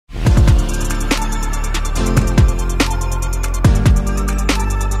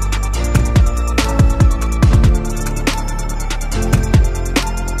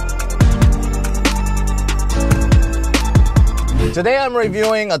Today I'm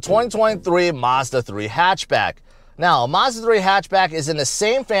reviewing a 2023 Mazda 3 Hatchback. Now, a Mazda 3 Hatchback is in the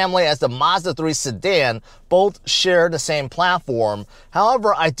same family as the Mazda 3 sedan. Both share the same platform.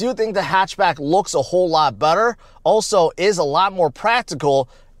 However, I do think the hatchback looks a whole lot better, also is a lot more practical,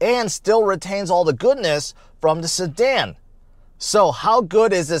 and still retains all the goodness from the sedan. So how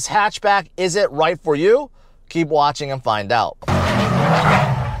good is this hatchback? Is it right for you? Keep watching and find out.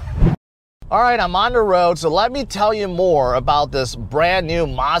 All right, I'm on the road, so let me tell you more about this brand new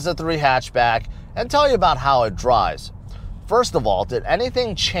Mazda 3 Hatchback and tell you about how it drives. First of all, did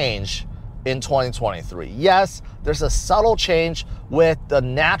anything change in 2023? Yes, there's a subtle change with the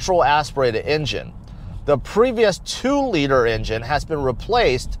natural aspirated engine. The previous 2-liter engine has been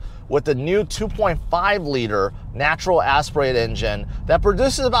replaced with the new 2.5-liter natural aspirated engine that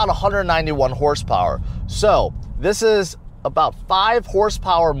produces about 191 horsepower. So this is about 5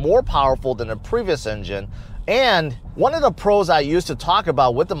 horsepower more powerful than the previous engine. And one of the pros I used to talk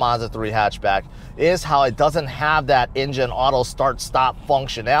about with the Mazda 3 Hatchback is how it doesn't have that engine auto start-stop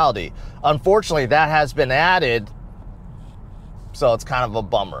functionality. Unfortunately, that has been added, so it's kind of a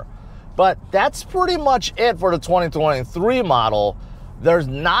bummer. But that's pretty much it for the 2023 model. There's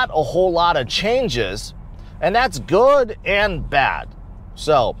not a whole lot of changes, and that's good and bad.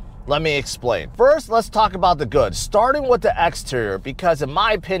 So let me explain. First, let's talk about the good, starting with the exterior, because in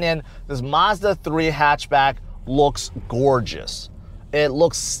my opinion, this Mazda 3 Hatchback looks gorgeous. It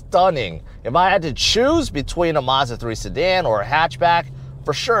looks stunning. If I had to choose between a Mazda 3 sedan or a hatchback,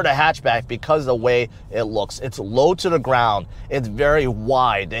 for sure the hatchback, because of the way it looks. It's low to the ground. It's very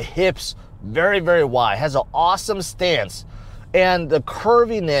wide. The hips, very, very wide. Has an awesome stance. And the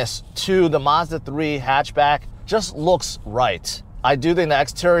curviness to the Mazda 3 Hatchback just looks right. I do think the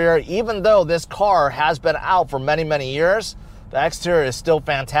exterior, even though this car has been out for many, many years, the exterior is still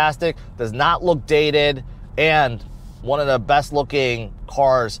fantastic, does not look dated, and one of the best looking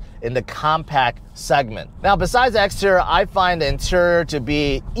cars in the compact segment. Now, besides the exterior, I find the interior to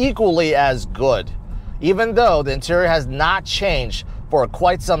be equally as good. Even though the interior has not changed for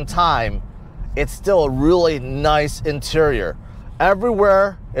quite some time, it's still a really nice interior.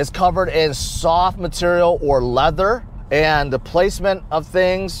 Everywhere is covered in soft material or leather, and the placement of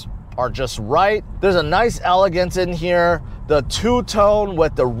things are just right. There's a nice elegance in here. The two-tone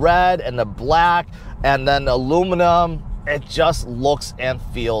with the red and the black and then the aluminum, it just looks and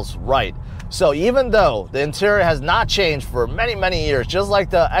feels right. So even though the interior has not changed for many, many years, just like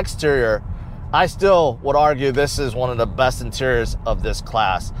the exterior, I still would argue this is one of the best interiors of this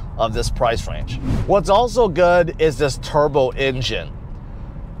class, of this price range. What's also good is this turbo engine.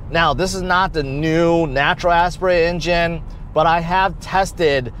 Now, this is not the new natural aspirated engine, but I have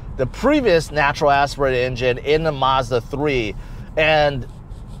tested the previous natural aspirated engine in the Mazda 3, and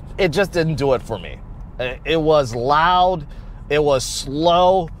it just didn't do it for me. It was loud, it was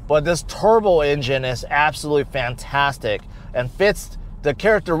slow, but this turbo engine is absolutely fantastic and fits the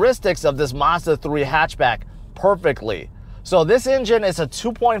characteristics of this Mazda 3 Hatchback perfectly. So this engine is a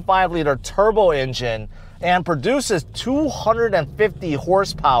 2.5-liter turbo engine and produces 250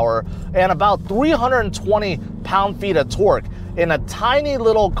 horsepower and about 320 pound-feet of torque in a tiny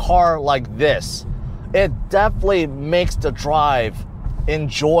little car like this. It definitely makes the drive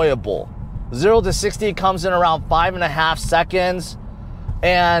enjoyable. 0 to 60 comes in around 5.5 seconds,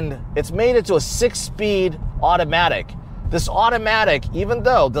 and it's made it to a 6-speed automatic. This automatic, even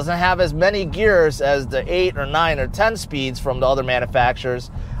though it doesn't have as many gears as the 8 or 9 or 10 speeds from the other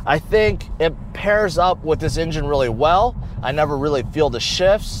manufacturers, I think it pairs up with this engine really well. I never really feel the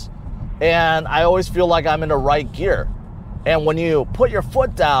shifts, and I always feel like I'm in the right gear. And when you put your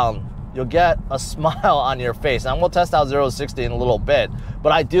foot down, you'll get a smile on your face. And we'll test out 0 to 60 in a little bit,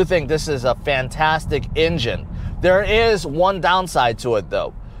 but I do think this is a fantastic engine. There is one downside to it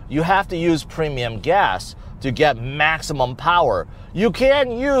though. You have to use premium gas to get maximum power. You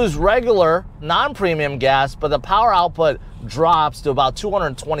can use regular non-premium gas, but the power output drops to about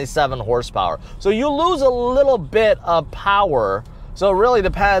 227 horsepower. So you lose a little bit of power. So it really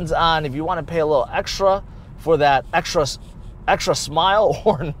depends on if you want to pay a little extra for that extra smile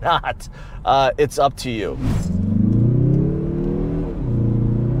or not. It's up to you.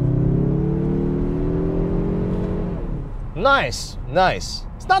 Nice, nice.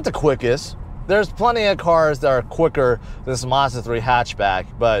 It's not the quickest. There's plenty of cars that are quicker than this Mazda 3 Hatchback,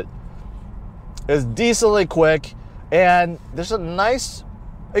 but it's decently quick, and there's a nice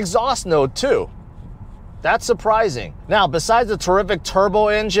exhaust note too. That's surprising. Now, besides the terrific turbo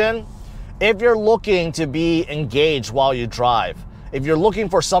engine, if you're looking to be engaged while you drive, if you're looking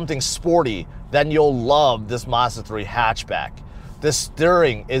for something sporty, then you'll love this Mazda 3 Hatchback. The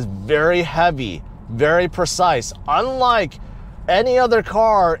steering is very heavy, very precise, unlike any other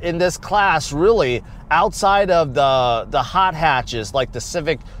car in this class really, outside of the hot hatches like the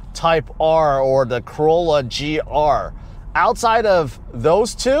Civic Type R or the Corolla GR. Outside of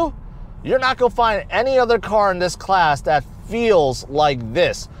those two, you're not gonna find any other car in this class that feels like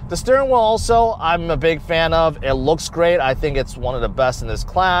this. The steering wheel also, I'm a big fan of. It looks great. I think it's one of the best in this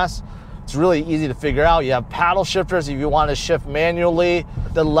class. It's really easy to figure out. You have paddle shifters if you want to shift manually.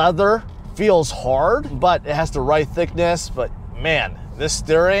 The leather feels hard, but it has the right thickness. But man, this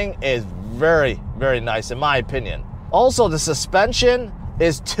steering is very, very nice in my opinion. Also, the suspension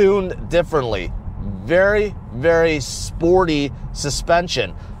is tuned differently. Very, very sporty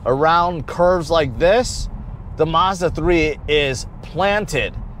suspension. Around curves like this, the Mazda 3 is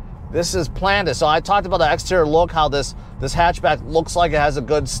planted. This is planted. So I talked about the exterior look, how this hatchback looks like it has a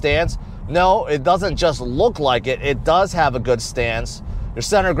good stance. No, it doesn't just look like it. It does have a good stance. Your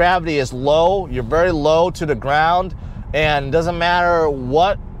center of gravity is low. You're very low to the ground. And it doesn't matter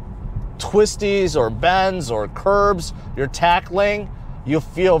what twisties or bends or curbs you're tackling, you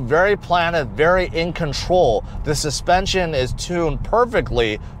feel very planted, very in control. The suspension is tuned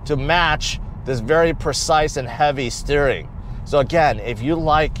perfectly to match this very precise and heavy steering. So again, if you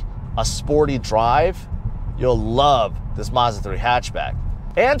like a sporty drive, you'll love this Mazda 3 hatchback.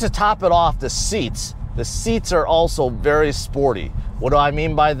 And to top it off, the seats are also very sporty. What do I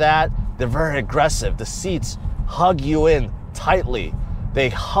mean by that? They're very aggressive. The seats hug you in tightly. They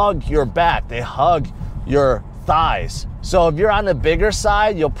hug your back. They hug your thighs. So if you're on the bigger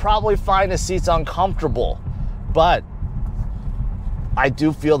side, you'll probably find the seats uncomfortable. But I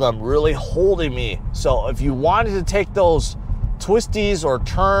do feel them really holding me. So if you wanted to take those twisties or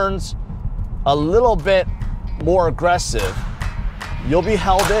turns a little bit more aggressive, you'll be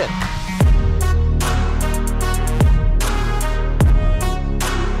held in.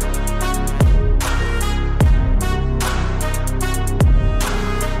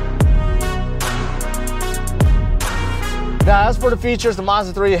 Now, as for the features, the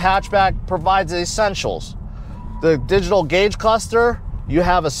Mazda 3 hatchback provides the essentials. The digital gauge cluster, you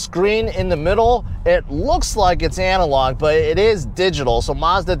have a screen in the middle. It looks like it's analog, but it is digital. So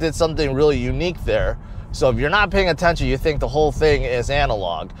Mazda did something really unique there. So if you're not paying attention, you think the whole thing is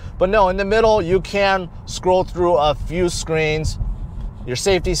analog. But no, in the middle, you can scroll through a few screens, your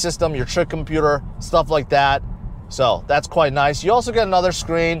safety system, your trip computer, stuff like that. So that's quite nice. You also get another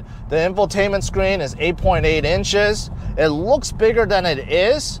screen. The infotainment screen is 8.8 inches. It looks bigger than it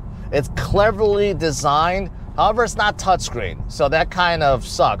is. It's cleverly designed. However, it's not touchscreen, so that kind of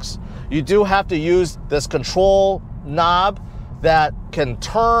sucks. You do have to use this control knob that can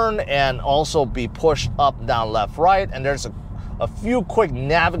turn and also be pushed up, down, left, right. And there's a few quick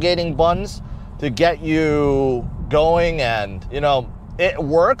navigating buttons to get you going. And, you know, it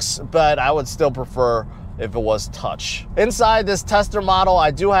works, but I would still prefer if it was touch. Inside this tester model,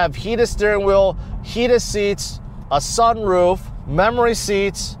 I do have heated steering wheel, heated seats, a sunroof, memory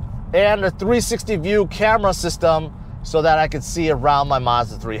seats, and a 360 view camera system so that I could see around my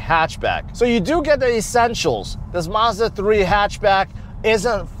Mazda 3 hatchback. So you do get the essentials. This Mazda 3 hatchback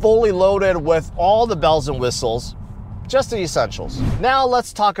isn't fully loaded with all the bells and whistles, just the essentials. Now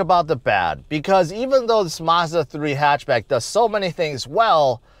let's talk about the bad, because even though this Mazda 3 hatchback does so many things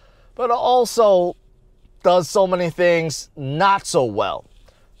well, but it also does so many things not so well.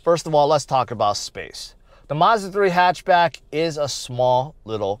 First of all, let's talk about space. The Mazda 3 hatchback is a small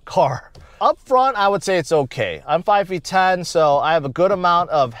little car. Up front, I would say it's okay. I'm 5'10", so I have a good amount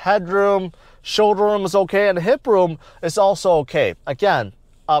of headroom. Shoulder room is okay, and the hip room is also okay. Again,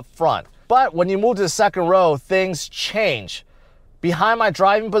 up front. But when you move to the second row, things change. Behind my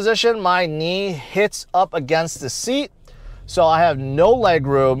driving position, my knee hits up against the seat, so I have no leg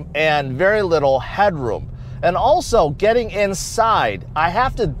room and very little headroom. And also, getting inside, I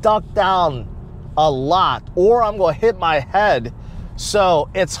have to duck down a lot or I'm going to hit my head. So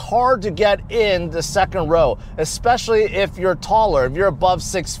it's hard to get in the second row, especially if you're taller. If you're above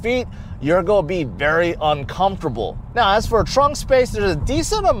 6 feet, you're going to be very uncomfortable. Now, as for trunk space, there's a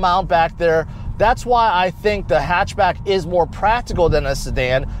decent amount back there. That's why I think the hatchback is more practical than a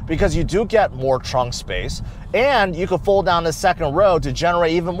sedan, because you do get more trunk space and you can fold down the second row to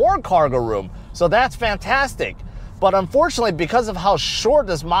generate even more cargo room. So that's fantastic. But unfortunately, because of how short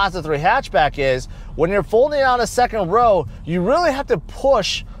this Mazda 3 hatchback is, when you're folding down a second row, you really have to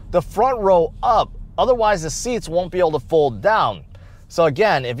push the front row up. Otherwise, the seats won't be able to fold down. So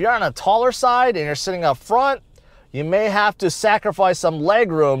again, if you're on a taller side and you're sitting up front, you may have to sacrifice some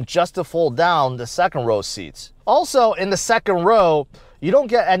leg room just to fold down the second row seats. Also, in the second row, you don't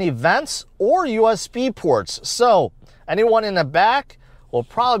get any vents or USB ports. So anyone in the back will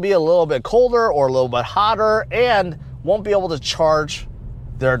probably be a little bit colder or a little bit hotter. And won't be able to charge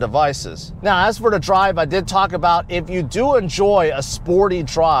their devices. Now, as for the drive, I did talk about if you do enjoy a sporty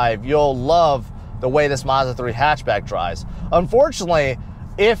drive, you'll love the way this Mazda 3 hatchback drives. Unfortunately,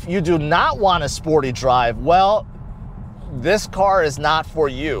 if you do not want a sporty drive, well, this car is not for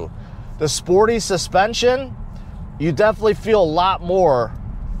you. The sporty suspension, you definitely feel a lot more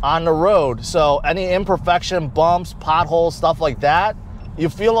on the road. So any imperfection, bumps, potholes, stuff like that, you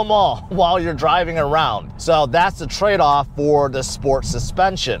feel them all while you're driving around. So that's the trade-off for the sport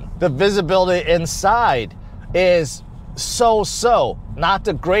suspension. The visibility inside is so-so, not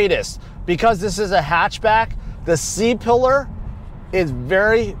the greatest. Because this is a hatchback, the C-pillar is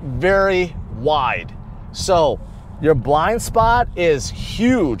very, very wide. So your blind spot is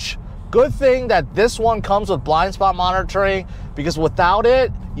huge. Good thing that this one comes with blind spot monitoring, because without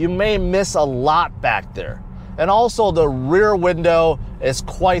it, you may miss a lot back there. And also the rear window is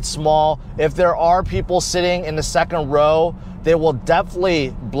quite small. If there are people sitting in the second row, they will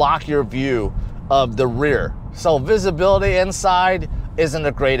definitely block your view of the rear. So visibility inside isn't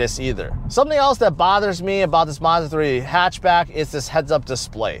the greatest either. Something else that bothers me about this Mazda 3 hatchback is this heads-up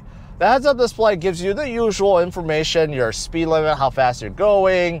display. The heads-up display gives you the usual information, your speed limit, how fast you're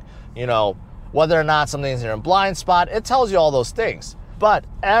going, you know, whether or not something's in your blind spot. It tells you all those things. But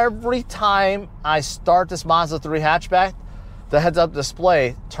every time I start this Mazda 3 hatchback, the heads-up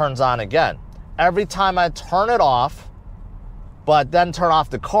display turns on again. Every time I turn it off, but then turn off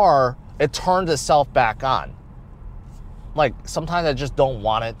the car, it turns itself back on. Like, sometimes I just don't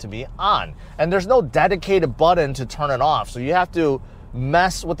want it to be on. And there's no dedicated button to turn it off. So you have to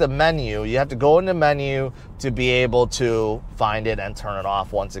mess with the menu. You have to go in the menu to be able to find it and turn it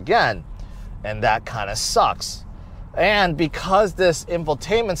off once again. And that kind of sucks. And because this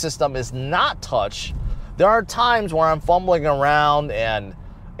infotainment system is not touch, there are times where I'm fumbling around and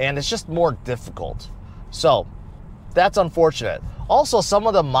it's just more difficult. So that's unfortunate. Also, some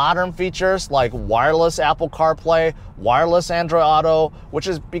of the modern features like wireless Apple CarPlay, wireless Android Auto, which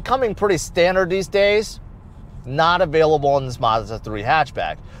is becoming pretty standard these days, not available in this Mazda 3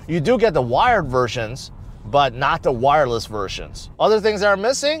 hatchback. You do get the wired versions, but not the wireless versions. Other things that are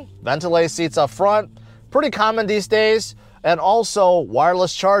missing, ventilated seats up front, pretty common these days, and also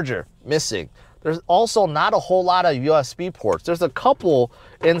wireless charger, missing. There's also not a whole lot of USB ports. There's a couple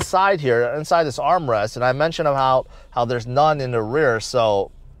inside here, inside this armrest, and I mentioned about how there's none in the rear, so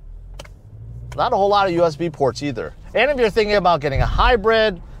not a whole lot of USB ports either. And if you're thinking about getting a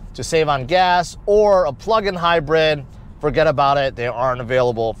hybrid to save on gas or a plug-in hybrid, forget about it. They aren't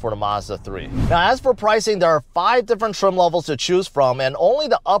available for the Mazda 3. Now, as for pricing, there are 5 different trim levels to choose from, and only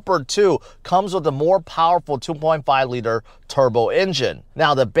the upper 2 comes with a more powerful 2.5-liter turbo engine.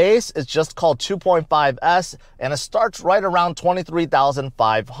 Now, the base is just called 2.5S, and it starts right around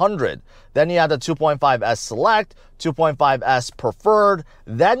 $23,500. Then you have the 2.5S Select, 2.5S Preferred,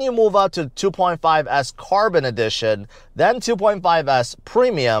 then you move up to 2.5S Carbon Edition, then 2.5S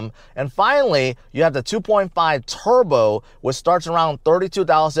Premium, and finally, you have the 2.5 Turbo, which starts around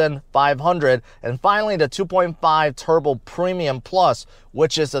 $32,500, and finally, the 2.5 Turbo Premium Plus,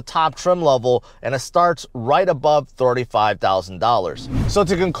 which is the top trim level, and it starts right above $35,000. So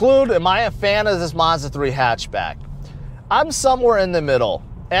to conclude, am I a fan of this Mazda 3 hatchback? I'm somewhere in the middle.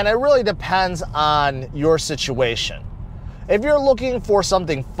 And it really depends on your situation. If you're looking for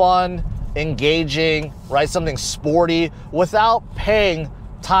something fun, engaging, right, something sporty, without paying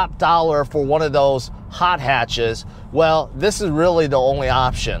top dollar for one of those hot hatches, well, this is really the only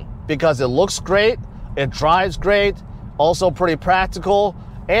option because it looks great, it drives great, also pretty practical,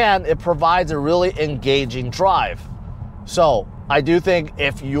 and it provides a really engaging drive. So I do think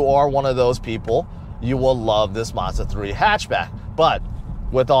if you are one of those people, you will love this Mazda 3 hatchback. But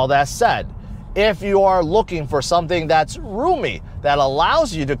with all that said, if you are looking for something that's roomy, that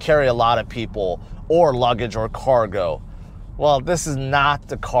allows you to carry a lot of people or luggage or cargo, well, this is not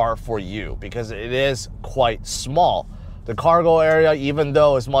the car for you because it is quite small. The cargo area, even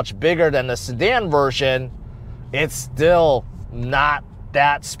though it's much bigger than the sedan version, it's still not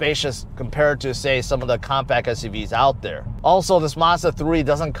that spacious compared to, say, some of the compact SUVs out there. Also, this Mazda 3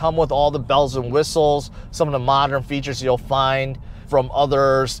 doesn't come with all the bells and whistles, some of the modern features you'll find from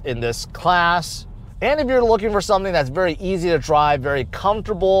others in this class. And if you're looking for something that's very easy to drive, very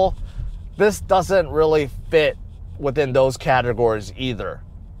comfortable, this doesn't really fit within those categories either.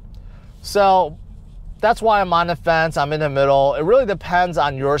 So that's why I'm on the fence, I'm in the middle. It really depends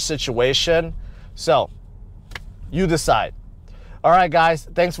on your situation. So you decide. All right, guys,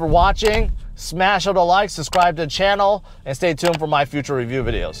 thanks for watching. Smash out a like, subscribe to the channel, and stay tuned for my future review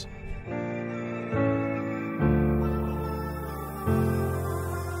videos.